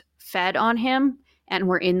bears fed on him and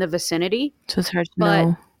were in the vicinity. So it's hard to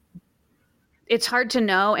know. It's hard to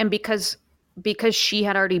know. And because she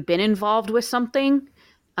had already been involved with something,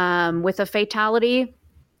 with a fatality,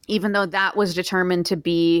 even though that was determined to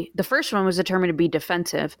be, the first one was determined to be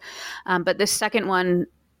defensive. But this second one,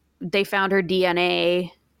 they found her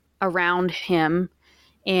DNA around him,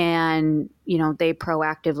 and, they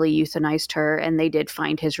proactively euthanized her, and they did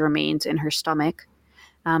find his remains in her stomach.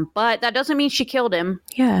 But that doesn't mean she killed him.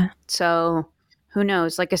 Yeah. So who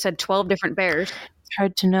knows? Like I said, 12 different bears. It's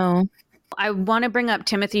hard to know. I want to bring up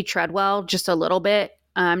Timothy Treadwell just a little bit.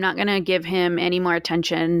 I'm not going to give him any more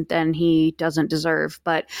attention than he doesn't deserve,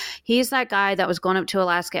 but he's that guy that was going up to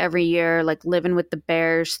Alaska every year, like living with the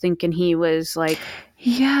bears, thinking he was like,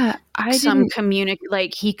 yeah,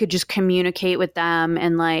 like he could just communicate with them.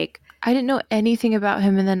 And like, I didn't know anything about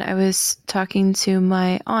him. And then I was talking to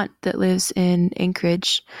my aunt that lives in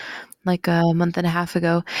Anchorage like a month and a half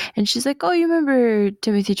ago, and she's like, "Oh, you remember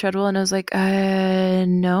Timothy Treadwell?" And I was like,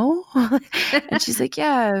 no." And she's like,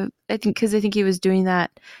 "Yeah, I think he was doing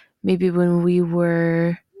that maybe when we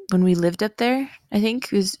lived up there. I think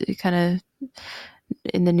it was kind of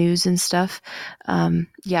in the news and stuff."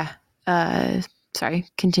 Yeah. Sorry,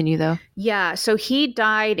 continue though. Yeah, so he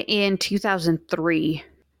died in 2003.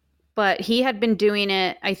 But he had been doing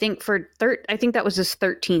it, I think, I think that was his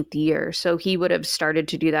 13th year. So he would have started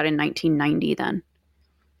to do that in 1990 then,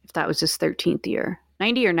 if that was his 13th year.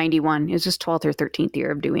 90 or 91. It was his 12th or 13th year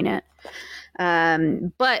of doing it.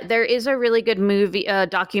 But there is a really good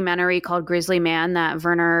documentary called Grizzly Man that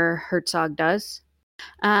Werner Herzog does.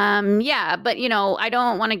 Yeah, but, I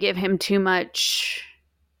don't want to give him too much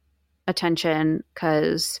attention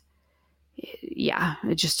because, yeah,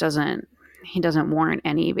 it just doesn't... he doesn't warrant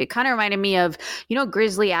any. It kind of reminded me of,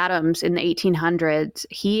 Grizzly Adams in the 1800s.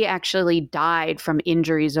 He actually died from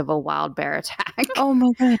injuries of a wild bear attack. Oh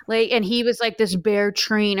my god. And he was like this bear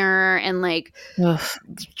trainer and Ugh.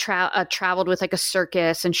 traveled with like a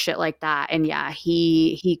circus and shit like that. And yeah,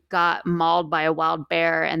 he got mauled by a wild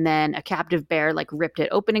bear, and then a captive bear like ripped it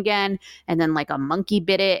open again, and then like a monkey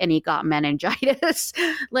bit it and he got meningitis.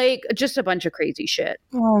 Just a bunch of crazy shit.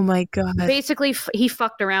 Oh my god. Basically, he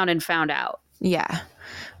fucked around and found out. Yeah.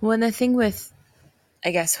 Well, and the thing with,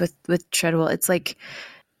 I guess with Treadwell, it's like,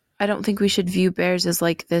 I don't think we should view bears as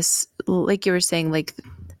like this, like you were saying, like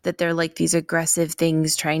that they're like these aggressive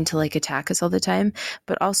things trying to like attack us all the time,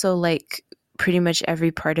 but also like pretty much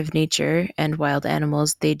every part of nature and wild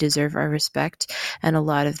animals, they deserve our respect. And a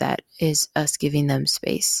lot of that is us giving them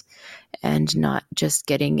space and not just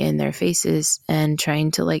getting in their faces and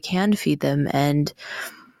trying to like hand feed them and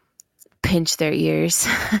pinch their ears,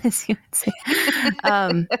 as you would say.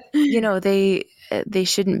 They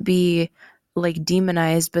shouldn't be like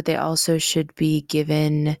demonized, but they also should be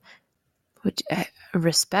given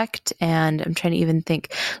respect, and I'm trying to even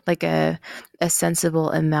think like a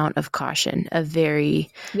sensible amount of caution, a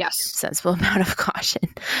very sensible amount of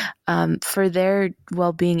caution for their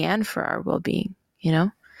well-being and for our well-being,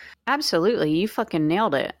 Absolutely. You fucking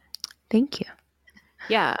nailed it. Thank you.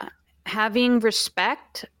 Yeah. Having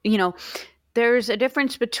respect, there's a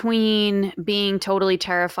difference between being totally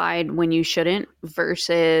terrified when you shouldn't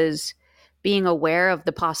versus being aware of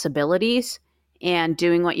the possibilities and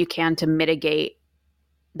doing what you can to mitigate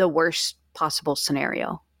the worst possible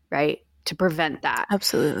scenario, right? To prevent that.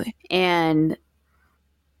 Absolutely. And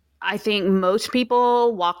I think most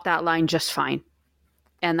people walk that line just fine.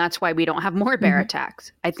 And that's why we don't have more bear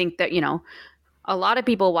attacks. I think that, a lot of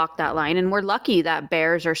people walk that line, and we're lucky that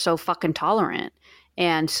bears are so fucking tolerant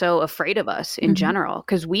and so afraid of us in general,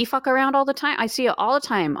 because we fuck around all the time. I see it all the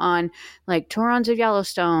time on like Torrens of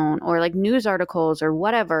Yellowstone or like news articles or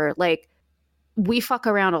whatever. Like, we fuck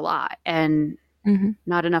around a lot, and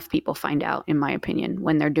not enough people find out, in my opinion,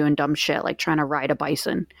 when they're doing dumb shit like trying to ride a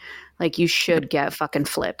bison. Like, you should get fucking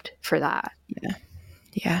flipped for that.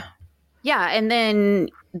 Yeah. And then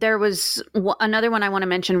there was another one I want to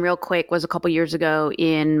mention real quick. Was a couple years ago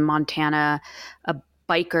in Montana, a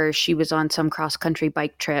biker, she was on some cross-country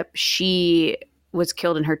bike trip. She was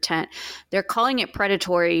killed in her tent. They're calling it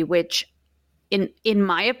predatory, which in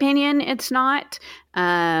my opinion, it's not.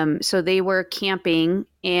 So they were camping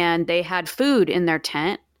and they had food in their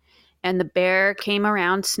tent, and the bear came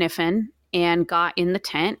around sniffing and got in the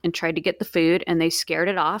tent and tried to get the food, and they scared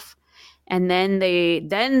it off. And then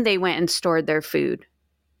they went and stored their food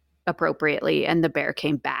appropriately, and the bear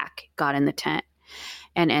came back, got in the tent,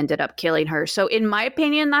 and ended up killing her. So in my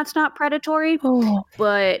opinion, that's not predatory,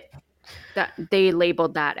 but that they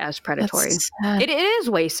labeled that as predatory. It is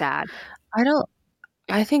way sad.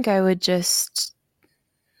 I think I would just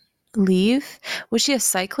leave. Was she a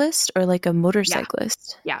cyclist or like a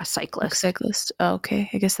motorcyclist? Yeah, cyclist. Cyclist. Oh, okay.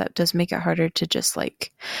 I guess that does make it harder to just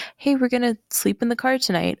like, hey, we're going to sleep in the car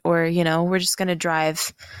tonight, or, we're just going to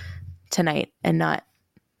drive tonight and not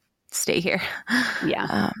stay here.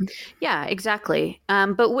 Yeah. Yeah, exactly.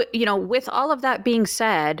 But with all of that being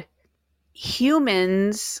said,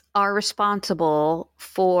 humans are responsible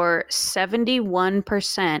for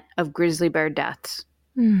 71% of grizzly bear deaths.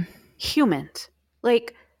 Humans.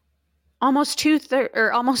 Like, almost 2/3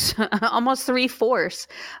 or almost 3/4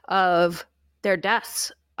 of their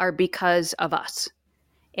deaths are because of us.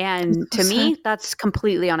 And to me, that's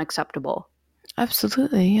completely unacceptable.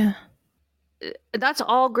 Absolutely, yeah. That's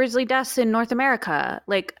all grizzly deaths in North America.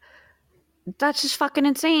 Like, that's just fucking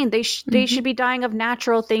insane. They should be dying of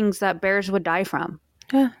natural things that bears would die from.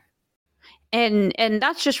 Yeah. And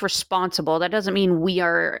that's just responsible. That doesn't mean we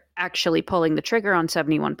are actually pulling the trigger on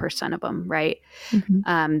 71% of them, right?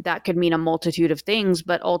 That could mean a multitude of things,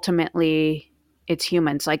 but ultimately it's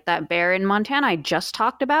humans. Like that bear in Montana I just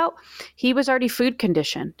talked about, he was already food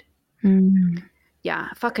conditioned. Yeah,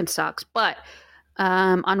 fucking sucks. But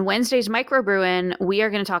on Wednesday's Microbrewing, we are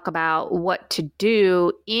going to talk about what to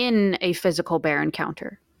do in a physical bear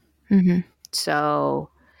encounter. So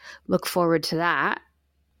look forward to that.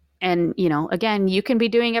 And, again, you can be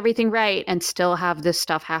doing everything right and still have this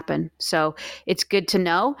stuff happen. So it's good to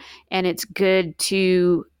know. And it's good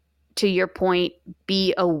to your point,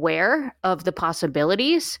 be aware of the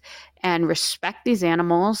possibilities and respect these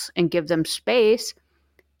animals and give them space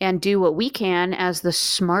and do what we can as the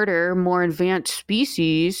smarter, more advanced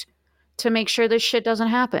species to make sure this shit doesn't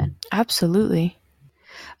happen. Absolutely.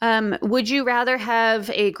 Would you rather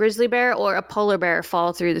have a grizzly bear or a polar bear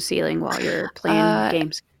fall through the ceiling while you're playing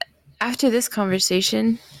games? After this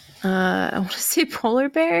conversation, I want to say polar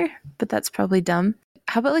bear, but that's probably dumb.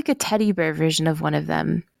 How about like a teddy bear version of one of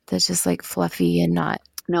them that's just like fluffy and not?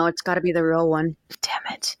 No, it's got to be the real one.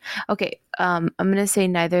 Damn it. Okay, I'm gonna say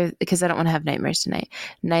neither because I don't want to have nightmares tonight.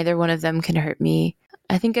 Neither one of them can hurt me.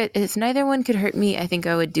 I think if neither one could hurt me, I think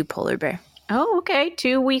I would do polar bear. Oh, okay.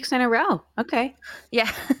 2 weeks in a row. Okay.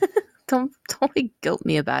 Yeah. don't like guilt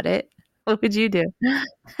me about it. What would you do?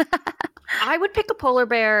 I would pick a polar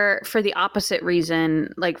bear for the opposite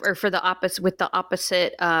reason, like, or for the opposite, with the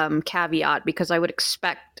opposite caveat, because I would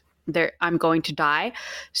expect I'm going to die.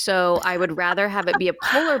 So I would rather have it be a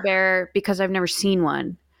polar bear because I've never seen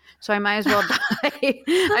one. So I might as well die.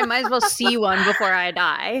 I might as well see one before I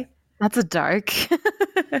die. That's a dark.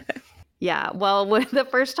 Yeah. Well, when the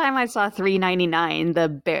first time I saw 399,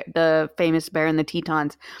 the famous Bear in the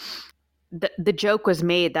Tetons, the joke was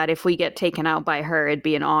made that if we get taken out by her, it'd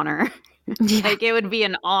be an honor. Yeah. Like, it would be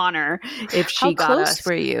an honor if she got us. How close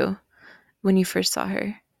were you when you first saw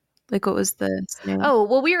her? Like, what was the scenario? Oh,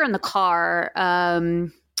 well, we were in the car.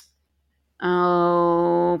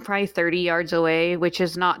 Probably 30 yards away, which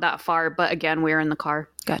is not that far. But again, we were in the car.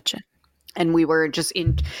 Gotcha. And we were just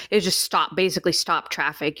it just basically stopped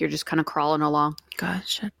traffic. You're just kind of crawling along.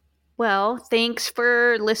 Gotcha. Well, thanks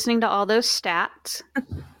for listening to all those stats.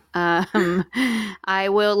 I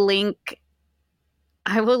will link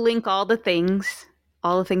all the things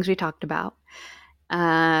we talked about.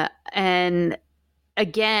 And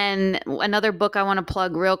again, another book I want to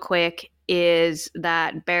plug real quick is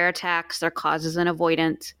that Bear Attacks, Their Causes and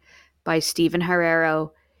Avoidance by Stephen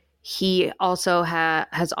Herrero. He also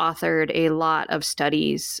has authored a lot of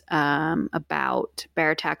studies about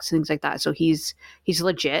bear attacks and things like that. So he's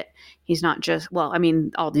legit. He's not just, well, I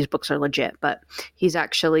mean, all these books are legit, but he's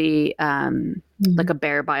actually like a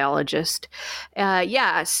bear biologist.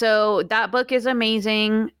 Yeah. So that book is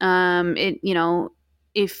amazing.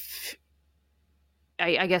 If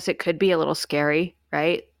I guess it could be a little scary,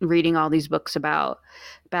 right? Reading all these books about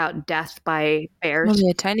death by bears.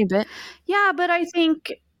 Only a tiny bit. Yeah, but I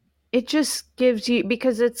think it just gives you,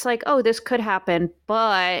 because it's like, oh, this could happen,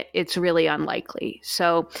 but it's really unlikely.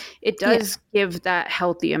 So it does give that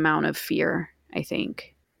healthy amount of fear, I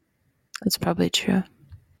think. That's probably true.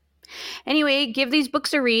 Anyway, give these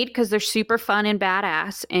books a read because they're super fun and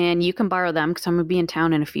badass, and you can borrow them because I'm going to be in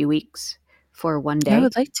town in a few weeks for one day. I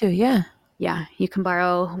would like to, yeah. Yeah, you can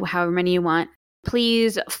borrow however many you want.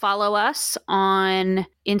 Please follow us on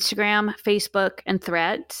Instagram, Facebook, and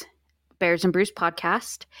Threads. Bears and Brews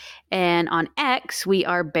Podcast. And on X, we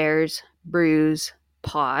are Bears Brews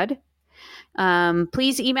Pod.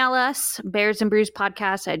 Please email us,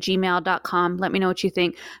 bearsandbrewspodcast@gmail.com. Let me know what you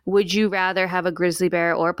think. Would you rather have a grizzly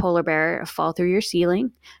bear or a polar bear fall through your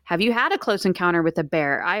ceiling? Have you had a close encounter with a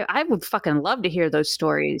bear? I would fucking love to hear those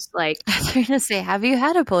stories. Like, I was going to say, have you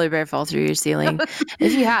had a polar bear fall through your ceiling?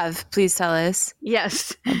 If you have, please tell us.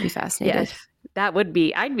 Yes. I'd be fascinated. Yes. I'd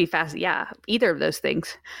be fascinated. Yeah, either of those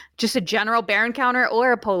things. Just a general bear encounter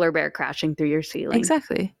or a polar bear crashing through your ceiling.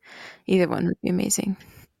 Exactly. Either one would be amazing.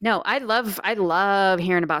 No, I love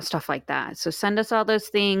hearing about stuff like that. So send us all those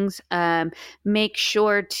things. Make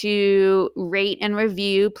sure to rate and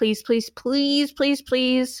review. Please, please, please, please,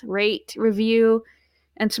 please rate, review,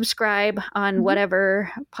 and subscribe on whatever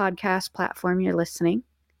podcast platform you're listening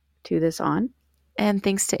to this on. And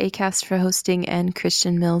thanks to Acast for hosting and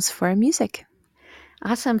Christian Mills for our music.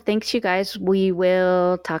 Awesome. Thanks, you guys. We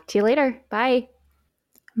will talk to you later. Bye.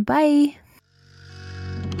 Bye.